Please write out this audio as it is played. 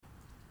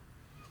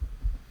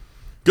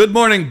Good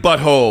morning,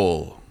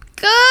 butthole.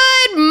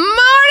 Good morning,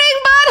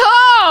 butthole.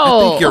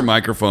 I think your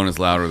microphone is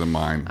louder than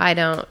mine. I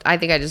don't. I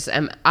think I just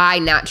am. I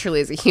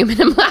naturally, as a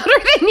human, am louder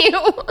than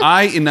you.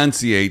 I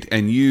enunciate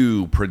and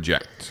you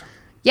project.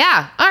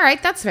 Yeah. All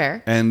right. That's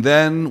fair. And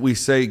then we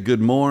say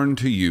good morn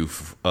to you,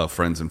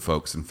 friends and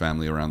folks and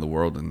family around the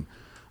world and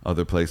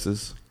other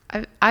places.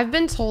 I've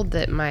been told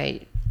that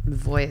my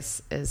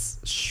voice is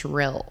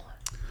shrill.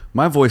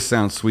 My voice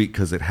sounds sweet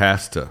because it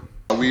has to.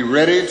 Are we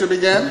ready to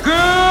begin? Good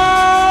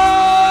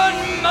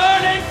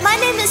morning. My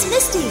name is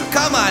Misty.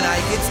 Come on,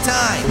 Ike, it's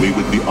time. We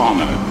would be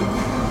honored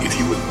if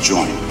you would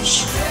join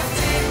us.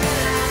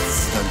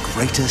 The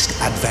greatest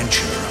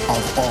adventure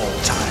of all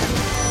time.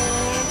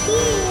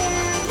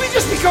 We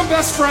just become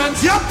best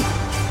friends. Yep.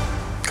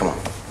 Come on,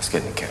 let's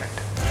get in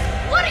character.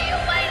 What are you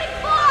waiting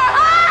for,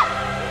 huh?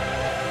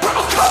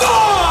 Oh, come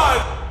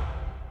on!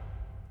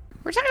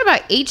 We're talking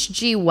about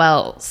H.G.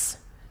 Wells.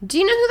 Do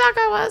you know who that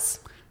guy was?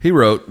 He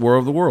wrote War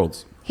of the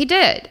Worlds. He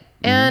did.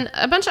 And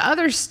a bunch of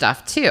other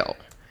stuff, too.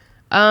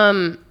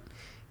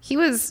 He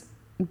was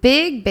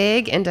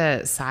big into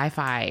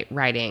sci-fi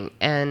writing.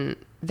 And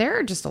there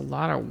are just a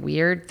lot of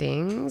weird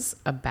things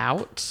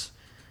about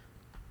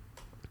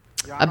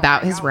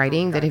his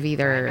writing that have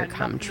either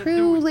come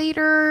true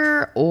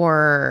later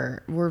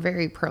or were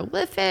very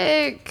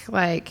prolific.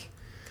 Like,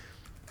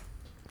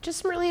 just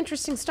some really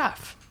interesting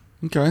stuff.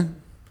 Okay.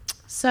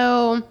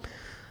 So,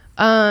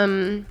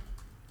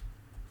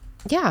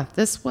 yeah,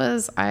 this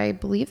was, I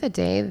believe, the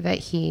day that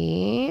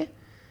the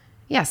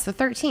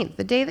 13th,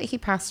 the day that he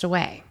passed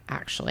away,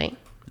 actually.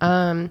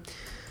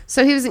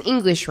 So he was an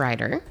English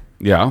writer.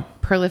 Yeah.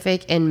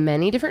 Prolific in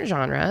many different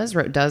genres,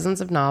 wrote dozens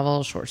of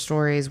novels, short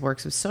stories,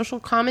 works of social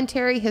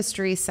commentary,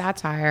 history,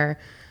 satire,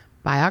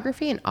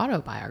 biography, and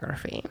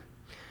autobiography.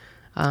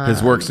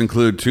 His works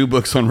include 2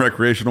 books on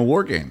recreational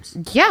war games.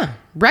 Yeah,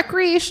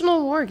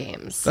 recreational war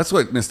games. That's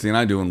what Misty and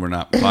I do when we're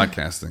not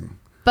podcasting.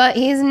 But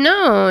he's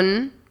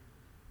known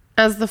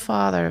as the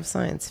father of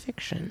science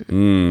fiction.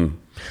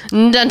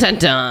 Dun, dun,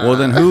 dun. Well,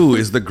 then who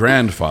is the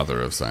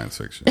grandfather of science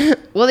fiction?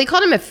 Well, they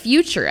called him a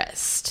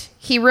futurist.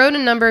 He wrote a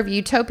number of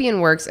utopian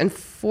works and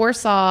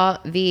foresaw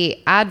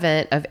the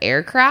advent of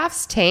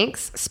aircrafts,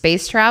 tanks,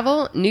 space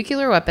travel,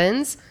 nuclear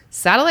weapons,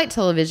 satellite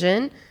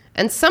television,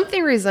 and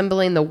something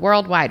resembling the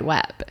World Wide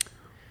Web.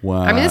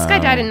 Wow. I mean, this guy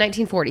died in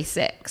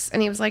 1946,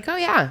 and he was like, oh,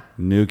 yeah.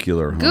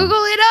 Nuclear, huh?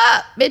 Google it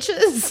up,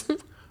 bitches.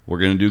 We're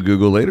going to do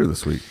Google later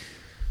this week.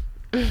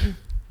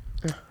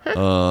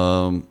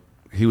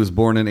 He was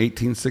born in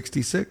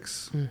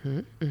 1866.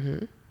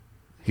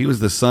 He was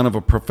the son of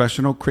a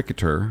professional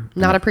cricketer.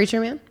 Not a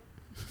preacher man?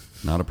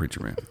 Not a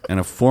preacher man. And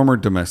a former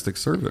domestic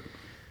servant.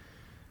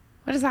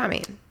 What does that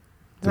mean? Does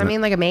that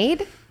mean like a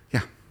maid?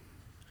 Yeah.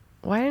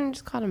 Why didn't you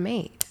just call it a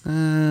maid?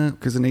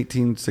 Because in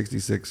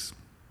 1866,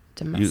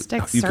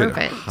 Domestic you could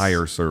servant.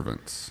 hire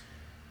servants.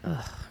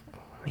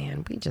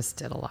 Man, we just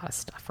did a lot of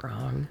stuff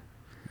wrong.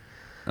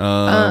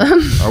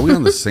 Are we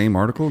on the same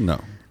article?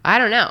 No. I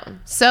don't know.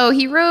 So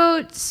he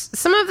wrote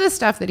some of the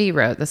stuff that he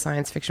wrote, the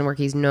science fiction work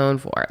he's known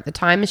for. The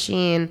Time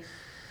Machine,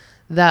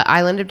 The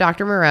Island of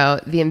Dr. Moreau,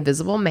 The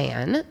Invisible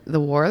Man, The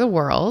War of the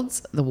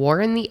Worlds, The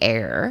War in the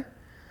Air.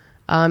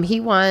 He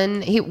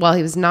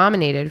was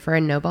nominated for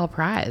a Nobel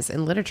Prize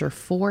in Literature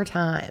 4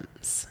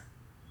 times.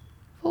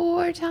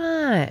 4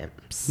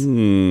 times.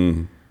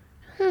 Now,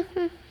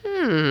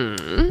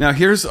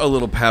 here's a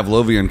little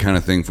Pavlovian kind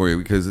of thing for you,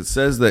 because it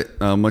says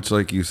that, much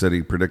like you said,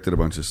 he predicted a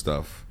bunch of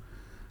stuff.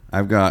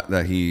 I've got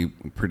that he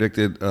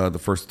predicted the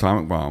first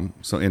atomic bomb.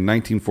 So in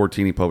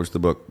 1914, he published the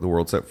book, The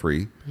World Set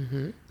Free.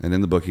 And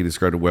in the book, he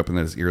described a weapon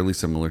that is eerily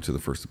similar to the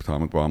first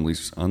atomic bomb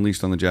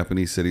unleashed on the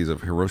Japanese cities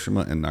of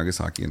Hiroshima and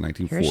Nagasaki in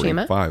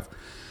 1945. Hiroshima?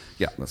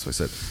 Yeah, that's what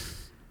I said.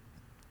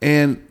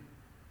 And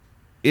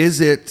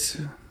is it...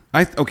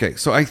 Okay,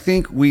 so I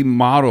think we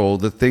model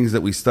the things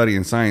that we study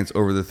in science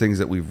over the things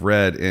that we've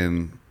read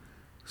in...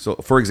 So,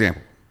 for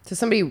example...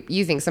 So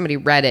you think somebody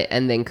read it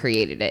and then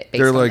created it based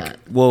They're on like,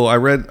 that. well,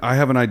 I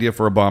have an idea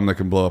for a bomb that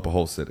can blow up a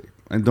whole city.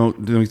 And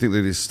don't you think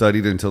they just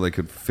studied until they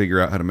could figure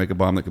out how to make a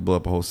bomb that could blow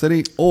up a whole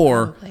city?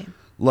 Or, Probably.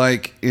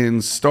 like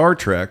in Star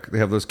Trek, they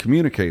have those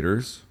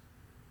communicators,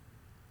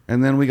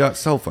 and then we got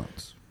cell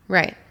phones.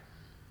 Right.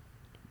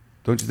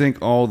 Don't you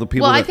think all the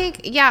people Well, I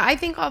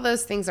think all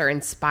those things are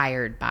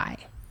inspired by.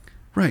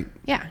 Right.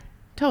 Yeah,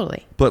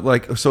 totally. But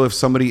like, so if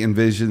somebody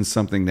envisions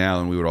something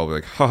now and we would all be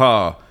like,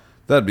 haha,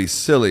 that'd be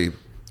silly.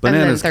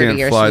 Bananas 30 can't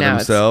years fly from now,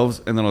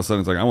 themselves. And then all of a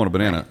sudden it's like, I want a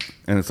banana.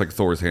 And it's like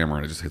Thor's hammer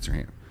and it just hits your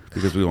hand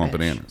because we want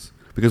bananas.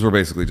 Because we're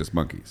basically just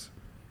monkeys.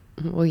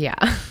 Well, yeah.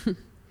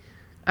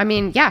 I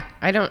mean, yeah,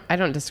 I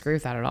don't disagree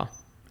with that at all.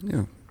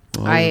 Yeah.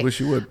 Well, I wish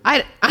you would.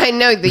 I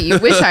know that you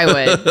wish I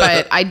would,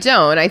 but I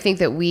don't. I think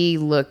that we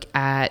look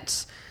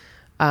at...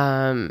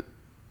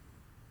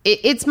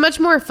 it's much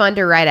more fun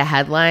to write a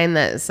headline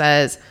that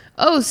says...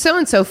 oh,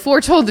 so-and-so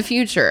foretold the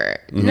future.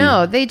 Mm-hmm.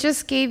 No, they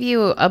just gave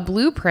you a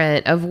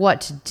blueprint of what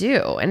to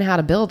do and how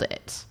to build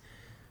it.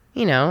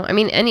 You know, I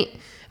mean,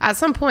 at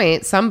some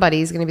point,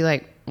 somebody's going to be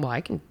like, well,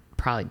 I can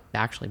probably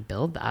actually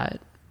build that.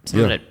 So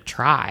I'm Yeah. going to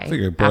try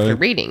think I'd probably- after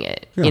reading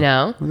it, Yeah, you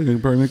know? I think I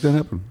can probably make that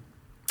happen.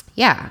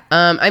 Yeah.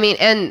 I mean,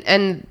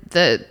 and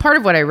the part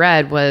of what I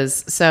read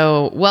was,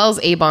 so Wells'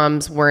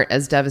 A-bombs weren't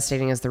as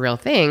devastating as the real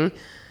thing.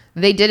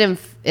 They did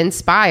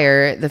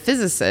inspire the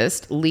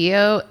physicist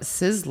Leo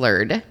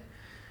Szilard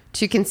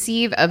to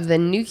conceive of the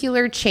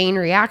nuclear chain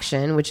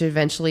reaction, which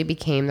eventually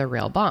became the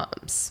real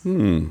bombs.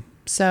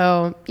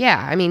 So,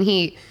 yeah, I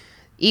mean,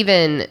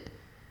 even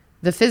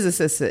the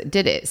physicist that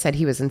did it said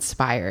he was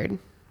inspired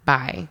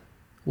by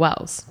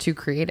Wells to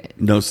create it.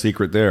 No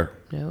secret there.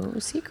 No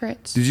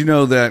secret. Did you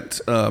know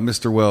that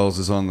Mr. Wells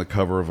is on the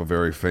cover of a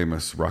very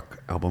famous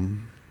rock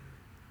album?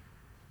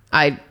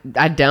 I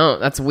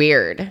don't. That's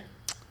weird.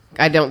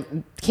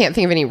 Can't think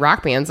of any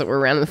rock bands that were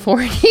around in the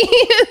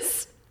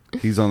 40s.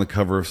 He's on the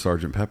cover of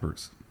Sgt.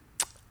 Pepper's.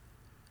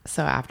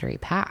 So after he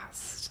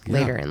passed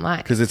later in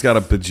life. Because it's got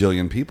a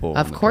bajillion people.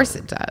 Of on the course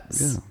cover. it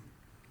does. Yeah.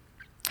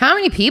 How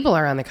many people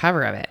are on the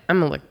cover of it? I'm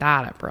going to look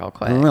that up real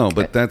quick. I don't know,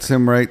 but that's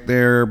him right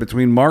there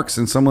between Marx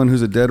and someone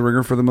who's a dead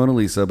ringer for the Mona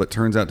Lisa, but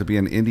turns out to be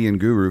an Indian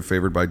guru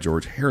favored by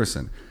George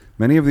Harrison.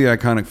 Many of the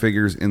iconic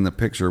figures in the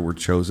picture were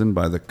chosen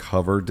by the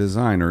cover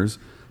designers,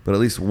 but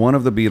at least one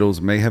of the Beatles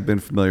may have been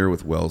familiar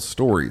with Wells'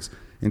 stories.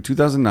 In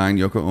 2009,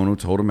 Yoko Ono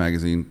told a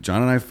magazine,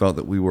 "John and I felt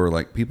that we were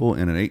like people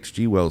in an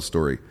H.G. Wells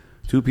story,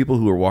 two people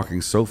who are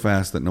walking so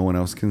fast that no one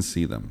else can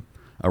see them."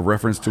 A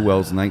reference to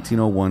Wells'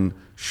 1901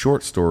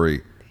 short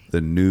story,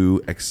 The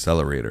New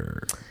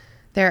Accelerator.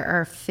 There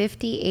are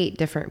 58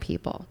 different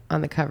people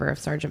on the cover of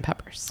Sgt.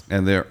 Pepper's.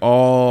 And they're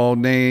all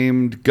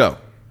named Go.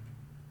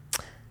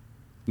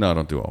 No,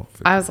 don't do all.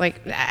 50. I was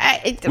like,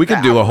 We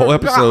could do a whole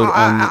episode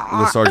on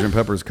the Sgt.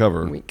 Pepper's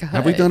cover. We could.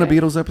 Have we done a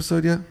Beatles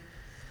episode yet?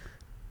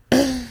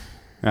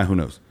 Who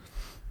knows?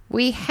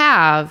 We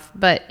have,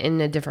 but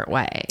in a different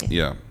way.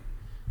 Yeah.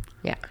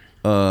 Yeah.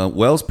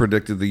 Wells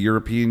predicted the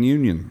European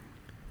Union.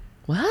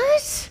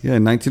 What? Yeah,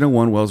 in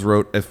 1901, Wells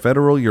wrote A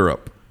Federal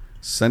Europe,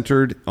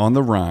 centered on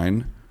the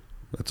Rhine.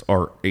 That's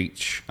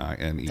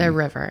R-H-I-N-E. The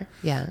river.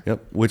 Yeah.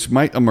 Yep, which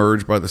might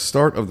emerge by the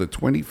start of the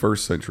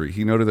 21st century.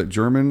 He noted that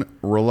German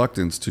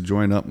reluctance to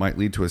join up might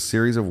lead to a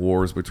series of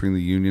wars between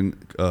the Union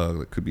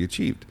that could be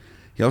achieved.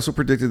 He also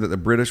predicted that the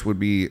British would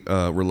be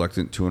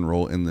reluctant to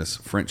enroll in this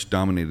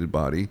French-dominated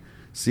body,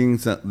 seeing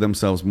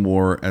themselves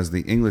more as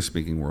the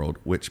English-speaking world,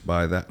 which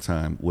by that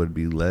time would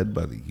be led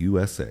by the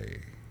USA.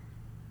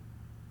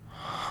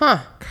 Huh.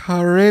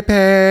 Creepy.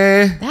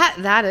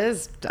 That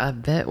is a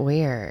bit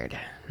weird.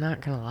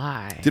 Not gonna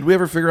lie. Did we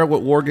ever figure out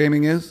what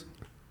wargaming is?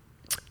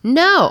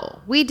 No,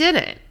 we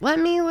didn't. Let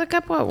me look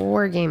up what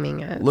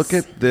wargaming is. Look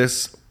at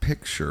this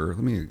picture.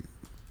 Let me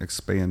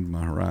expand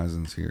my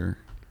horizons here.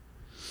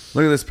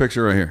 Look at this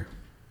picture right here.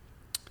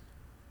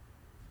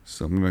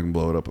 So maybe I can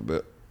blow it up a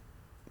bit.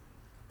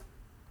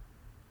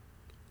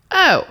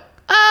 Oh.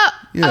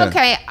 Yeah.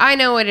 Okay. I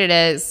know what it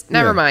is.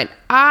 Never Yeah. mind.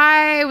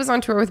 I was on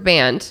tour with a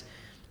band,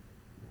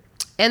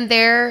 and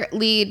their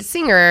lead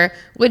singer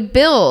would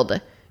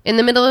build in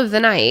the middle of the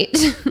night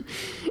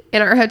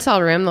in our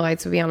hotel room. The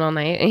lights would be on all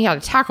night, and he had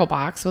a tackle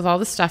box with all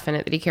the stuff in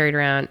it that he carried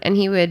around, and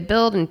he would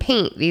build and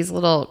paint these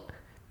little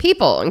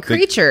people and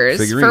creatures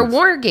for figurines.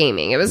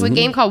 wargaming. It was a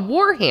game called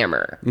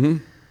Warhammer.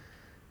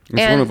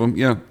 It's one of them,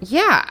 yeah.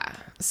 Yeah.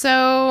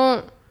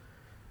 So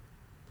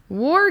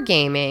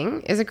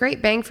wargaming is a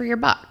great bang for your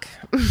buck.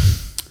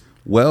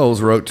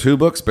 Wells wrote 2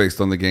 books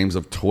based on the games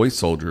of toy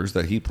soldiers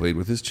that he played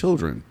with his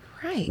children.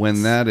 Right.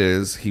 When that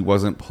is, he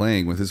wasn't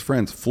playing with his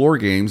friends. Floor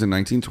Games in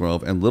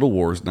 1912 and Little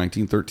Wars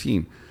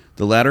 1913.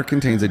 The latter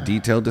contains a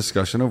detailed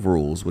discussion of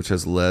rules, which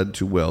has led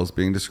to Wells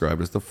being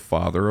described as the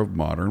father of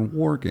modern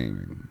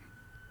wargaming.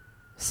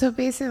 So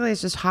basically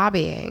it's just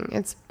hobbying.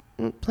 It's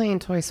playing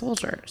toy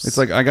soldiers. It's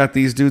like, I got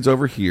these dudes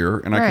over here,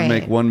 and I can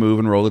make Right. one move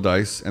and roll the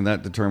dice, and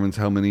that determines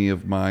how many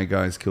of my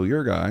guys kill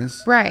your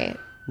guys. right.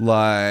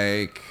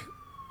 Like,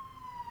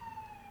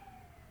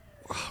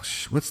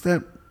 what's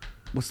that?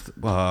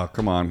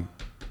 Come on.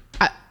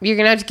 You're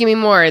going to have to give me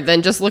more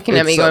than just looking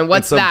at me going,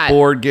 what's it's that? a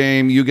board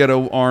game. You get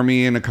an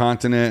army and a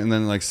continent, and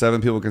then like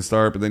 7 people can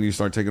start, but then you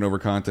start taking over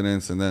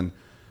continents, and then...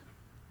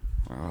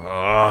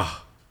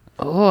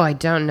 Oh, I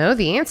don't know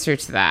the answer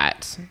to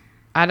that.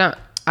 I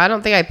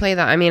don't think I played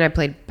that. I mean, I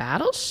played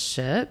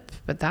Battleship,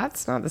 but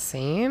that's not the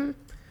same.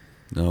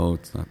 No,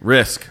 it's not.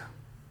 Risk.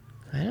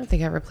 I don't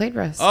think I ever played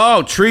Risk.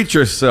 Oh, treat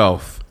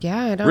yourself. Yeah,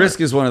 I don't. Risk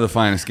is one of the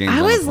finest games I on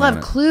the always loved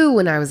planet. Clue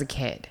when I was a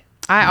kid.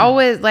 I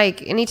always,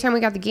 like, anytime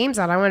we got the games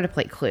out, I wanted to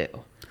play Clue.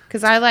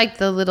 Because I liked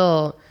the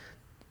little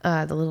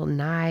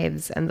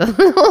knives and the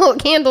little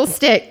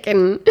candlestick.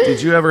 And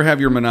Did you ever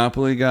have your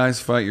Monopoly guys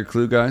fight your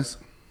Clue guys?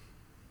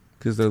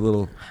 Because they're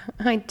little...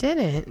 I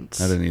didn't.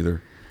 I didn't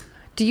either.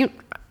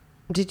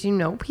 Did you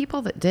know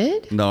people that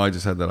did? No, I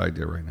just had that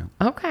idea right now.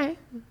 Okay.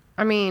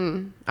 I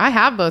mean, I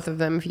have both of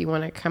them if you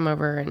want to come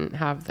over and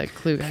have the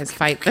Clue guys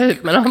fight the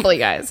Monopoly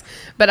guys.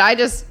 But I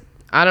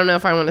don't know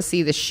if I want to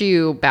see the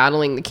shoe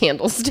battling the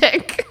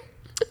candlestick.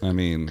 I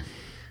mean...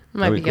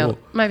 might that'd be be cool.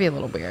 might be a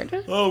little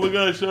weird. Oh my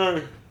gosh,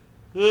 sorry.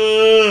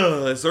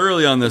 It's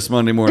early on this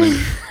Monday morning.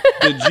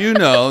 Did you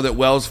know that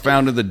Wells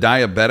founded the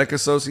Diabetic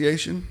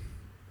Association?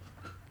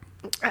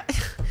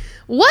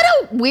 What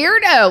a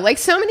weirdo! Like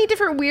so many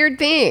different weird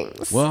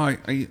things. Well,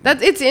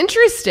 It's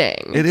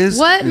interesting. It is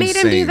What made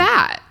him do insane.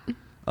 that?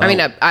 I mean,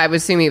 I would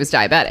assume he was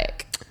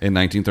diabetic. In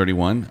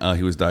 1931,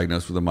 he was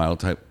diagnosed with a mild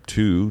type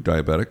 2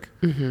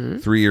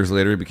 diabetic. 3 years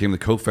later, he became the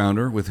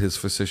co-founder with his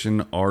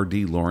physician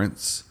R.D.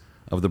 Lawrence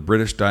of the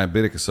British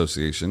Diabetic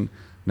Association,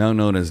 now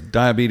known as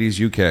Diabetes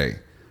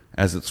UK.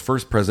 As its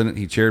first president,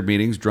 he chaired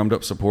meetings, drummed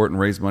up support, and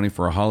raised money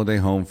for a holiday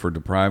home for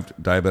deprived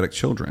diabetic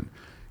children.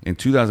 In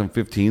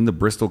 2015, the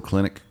Bristol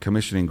Clinic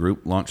Commissioning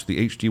Group launched the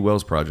H.G.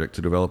 Wells Project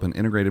to develop an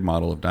integrated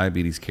model of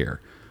diabetes care.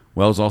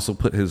 Wells also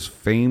put his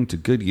fame to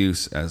good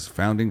use as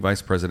founding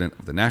vice president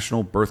of the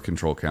National Birth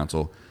Control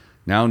Council,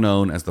 now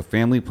known as the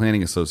Family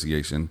Planning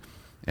Association,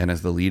 and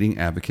as the leading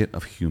advocate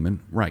of human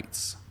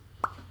rights.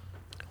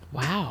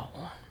 Wow.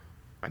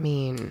 I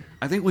mean,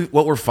 I think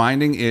what we're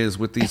finding is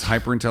with these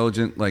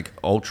hyper-intelligent, like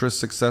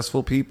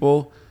ultra-successful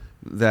people,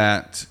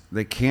 that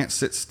they can't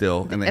sit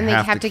still and they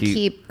have to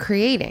keep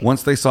creating.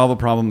 Once they solve a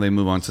problem, they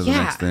move on to the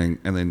Yeah. next thing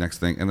and the next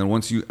thing. And then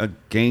once you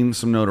gain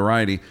some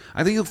notoriety,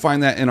 I think you'll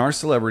find that in our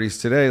celebrities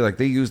today, like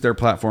they use their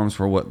platforms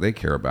for what they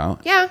care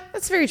about. Yeah,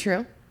 that's very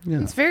true. Yeah.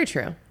 It's very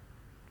true.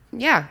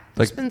 Yeah,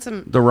 there's been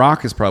some The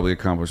Rock has probably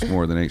accomplished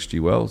more than H.G.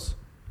 Wells.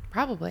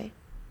 probably.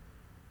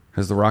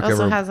 Has The Rock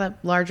Also ever? has a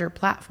larger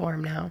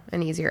platform now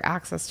and easier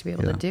access to be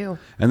able to do.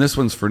 And this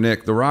one's for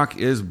Nick. The Rock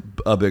is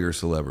a bigger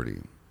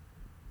celebrity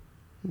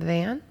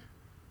Than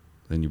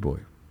than your boy.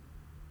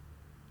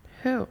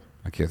 who?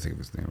 I can't think of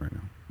his name right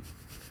now.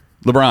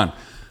 LeBron.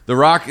 The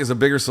Rock is a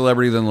bigger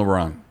celebrity than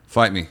LeBron.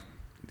 Fight me.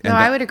 No, And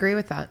I would agree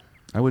with that.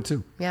 I would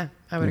too. Yeah,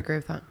 I would agree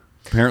with that.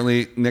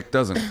 Apparently, Nick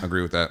doesn't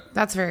agree with that.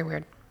 That's very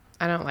weird.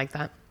 I don't like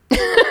that.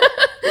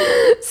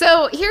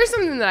 So here's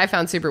something that I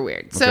found super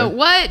weird. So Okay.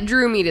 what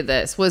drew me to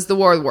this was the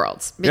War of the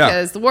Worlds,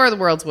 because the War of the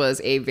Worlds was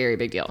a very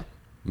big deal.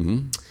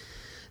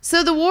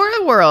 So the War of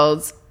the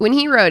Worlds, when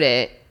he wrote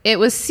it, it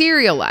was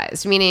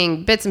serialized,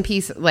 meaning bits and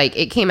pieces, like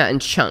it came out in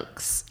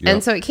chunks. Yep.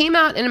 And so it came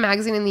out in a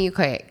magazine in the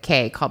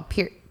UK called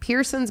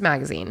Pearson's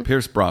Magazine.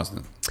 Pierce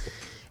Brosnan.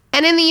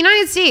 And in the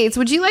United States,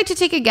 would you like to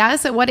take a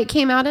guess at what it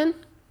came out in?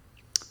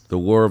 The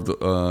War of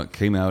the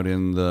came out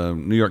in the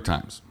New York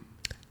Times.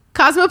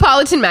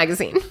 Cosmopolitan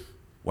Magazine.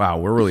 Wow,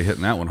 we're really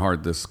hitting that one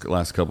hard this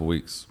last couple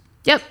weeks.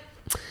 Yep.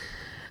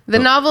 The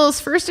novel's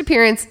first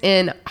appearance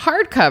in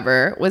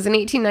hardcover was in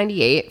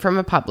 1898 from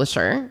a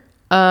publisher.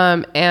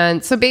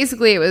 And so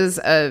basically it was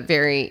a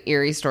very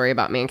eerie story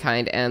about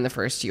mankind and the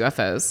first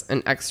UFOs,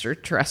 an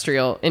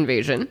extraterrestrial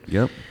invasion.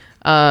 Yep.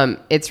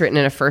 It's written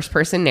in a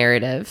first-person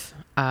narrative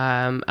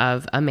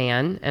of a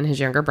man and his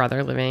younger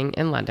brother living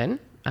in London.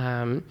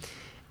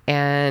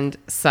 And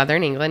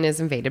southern England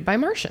is invaded by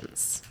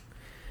Martians.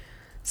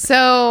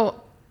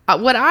 So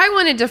what I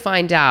wanted to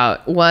find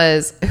out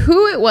was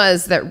who it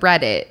was that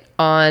read it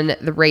on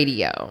the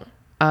radio.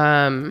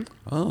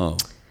 Oh.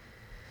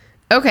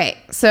 Okay,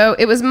 so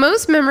it was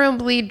most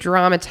memorably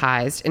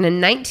dramatized in a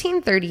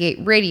 1938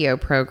 radio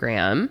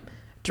program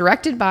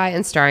directed by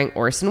and starring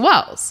Orson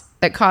Welles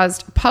that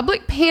caused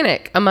public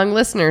panic among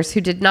listeners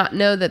who did not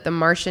know that the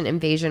Martian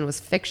invasion was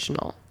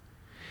fictional.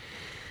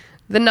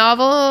 The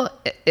novel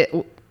it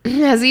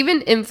has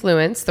even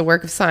influenced the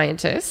work of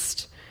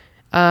scientists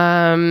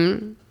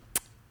who,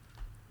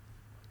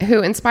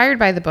 inspired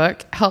by the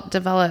book, helped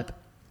develop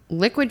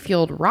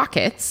liquid-fueled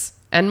rockets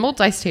and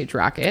multi-stage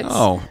rockets,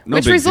 Oh, no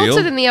which big resulted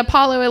deal. in the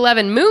Apollo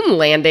 11 moon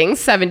landing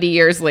 70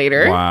 years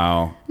later.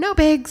 Wow. No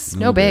bigs,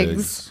 no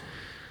bigs.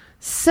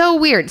 So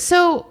weird.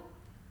 So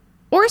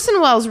Orson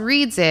Welles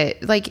reads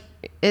it, like,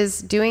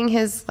 is doing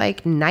his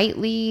like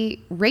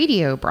nightly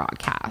radio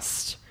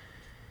broadcast.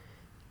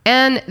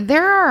 And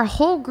there are a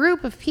whole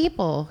group of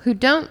people who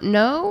don't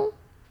know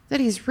that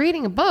he's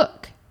reading a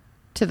book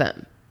to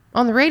them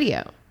on the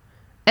radio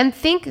and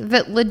think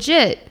that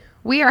legit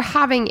we are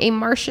having a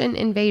Martian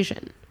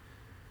invasion.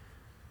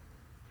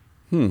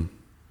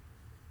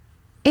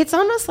 It's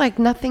almost like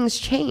nothing's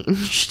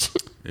changed.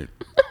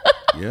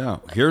 Yeah.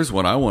 Here's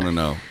what I want to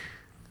know.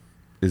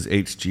 Is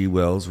H.G.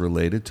 Wells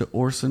related to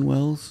Orson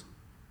Welles?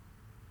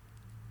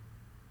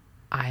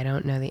 I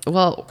don't know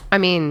well, I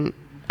mean,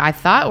 I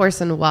thought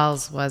Orson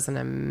Welles was an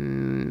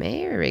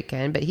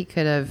American, but he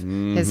could have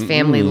his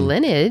family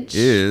lineage.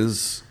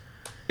 Is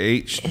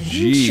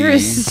H.G.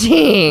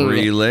 Interesting.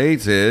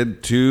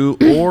 related to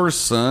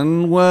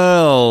Orson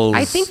Welles?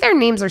 I think their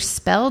names are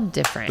spelled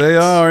different. They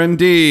are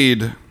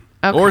indeed.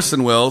 Okay.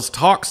 Orson Welles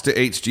talks to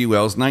H.G.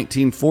 Wells,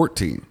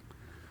 1914.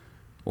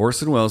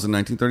 Orson Welles in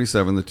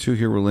 1937. The two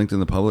here were linked in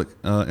the public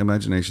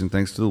imagination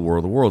thanks to The War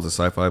of the Worlds, a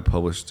sci-fi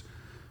published.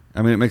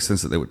 I mean, it makes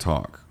sense that they would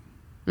talk.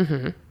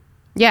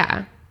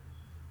 Yeah.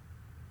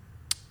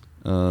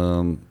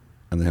 And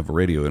they have a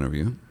radio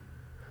interview.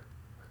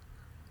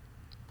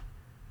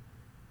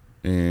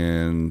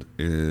 And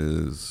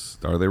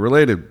are they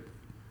related?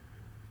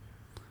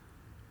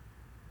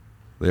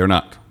 They are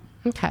not.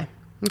 Okay.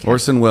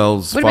 Orson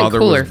Welles' Would've been father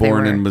cooler was if they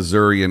born were. in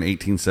Missouri in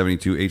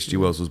 1872. H.G.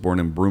 Wells was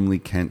born in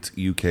Broomley, Kent,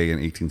 UK in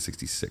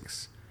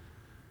 1866.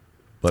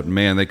 But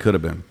man, they could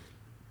have been.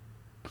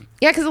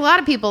 Yeah, because a lot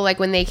of people, like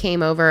when they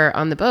came over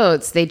on the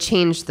boats, they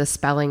changed the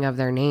spelling of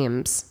their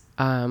names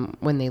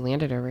when they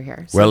landed over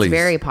here. So Wellies. it's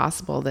very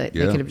possible that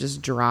Yeah. they could have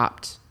just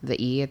dropped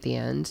the E at the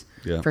end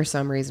Yeah. for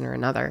some reason or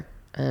another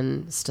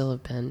and still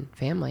have been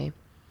family.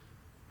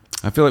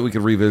 I feel like we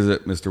could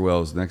revisit Mr.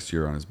 Wells next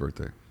year on his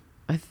birthday,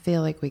 I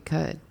feel like we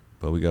could.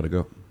 but we got to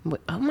go.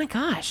 Oh my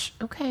gosh.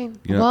 Okay.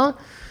 Yeah. Well,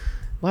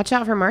 watch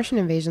out for Martian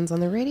invasions on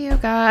the radio,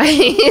 guys.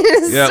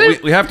 Yeah,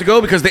 we have to go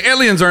because the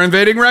aliens are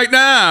invading right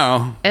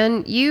now.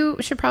 And you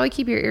should probably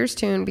keep your ears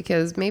tuned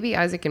because maybe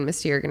Isaac and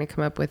Misty are going to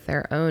come up with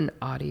their own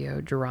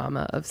audio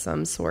drama of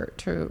some sort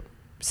to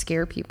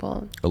scare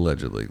people,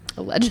 Allegedly.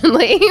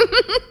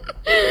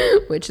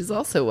 which is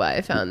also why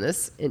I found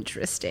this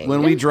interesting.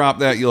 When we drop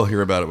that, you'll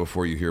hear about it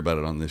before you hear about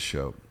it on this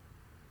show.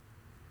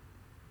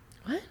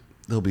 What?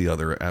 There'll be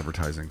other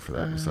advertising for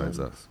that besides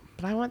us.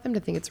 But I want them to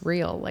think it's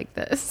real like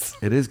this.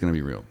 It is going to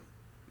be real.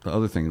 The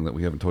other thing that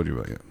we haven't told you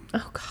about yet.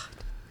 Oh, God.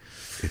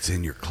 It's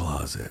in your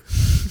closet.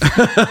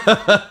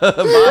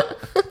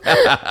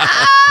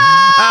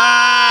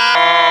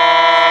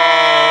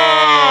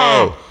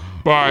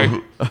 Bye.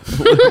 What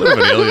if an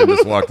alien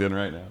just walked in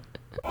right now?